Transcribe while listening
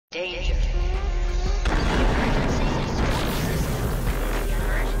Danger. The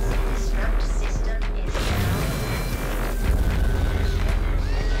emergency destruct system is now.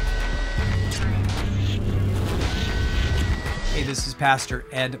 Hey, this is Pastor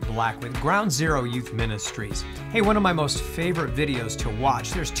Ed Black with Ground Zero Youth Ministries. Hey, one of my most favorite videos to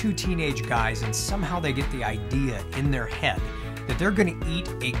watch, there's two teenage guys and somehow they get the idea in their head that they're going to eat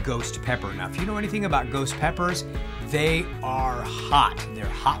a ghost pepper. Now, if you know anything about ghost peppers, they are hot. They're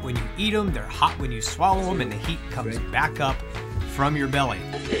hot when you eat them, they're hot when you swallow them, and the heat comes back up from your belly.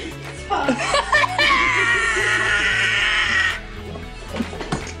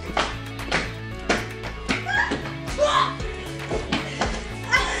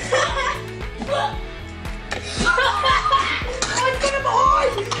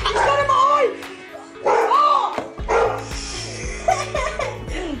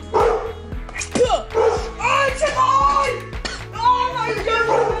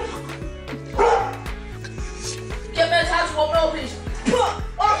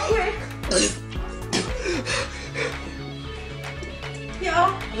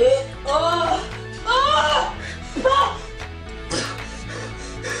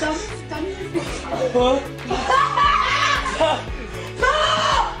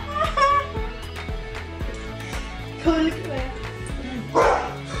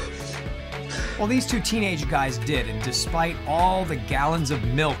 Well, these two teenage guys did, and despite all the gallons of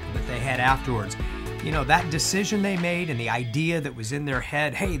milk that they had afterwards, you know, that decision they made and the idea that was in their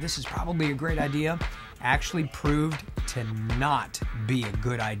head, hey, this is probably a great idea, actually proved to not be a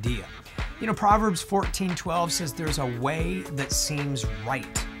good idea. You know, Proverbs 14:12 says there's a way that seems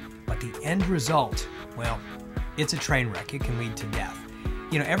right, but the end result, well, it's a train wreck. It can lead to death.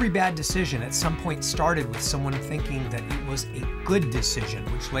 You know, every bad decision at some point started with someone thinking that it was a good decision,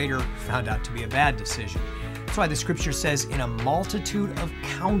 which later found out to be a bad decision. That's why the scripture says, in a multitude of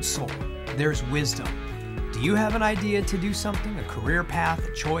counsel, there's wisdom. Do you have an idea to do something, a career path,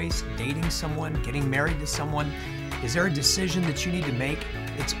 a choice, dating someone, getting married to someone? Is there a decision that you need to make?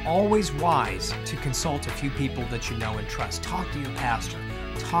 It's always wise to consult a few people that you know and trust. Talk to your pastor,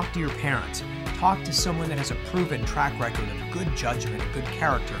 talk to your parents, talk to someone that has a proven track record of good judgment and good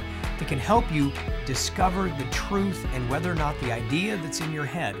character that can help you discover the truth and whether or not the idea that's in your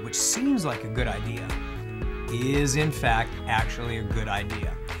head, which seems like a good idea, is in fact actually a good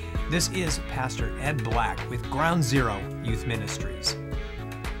idea. This is Pastor Ed Black with Ground Zero Youth Ministries.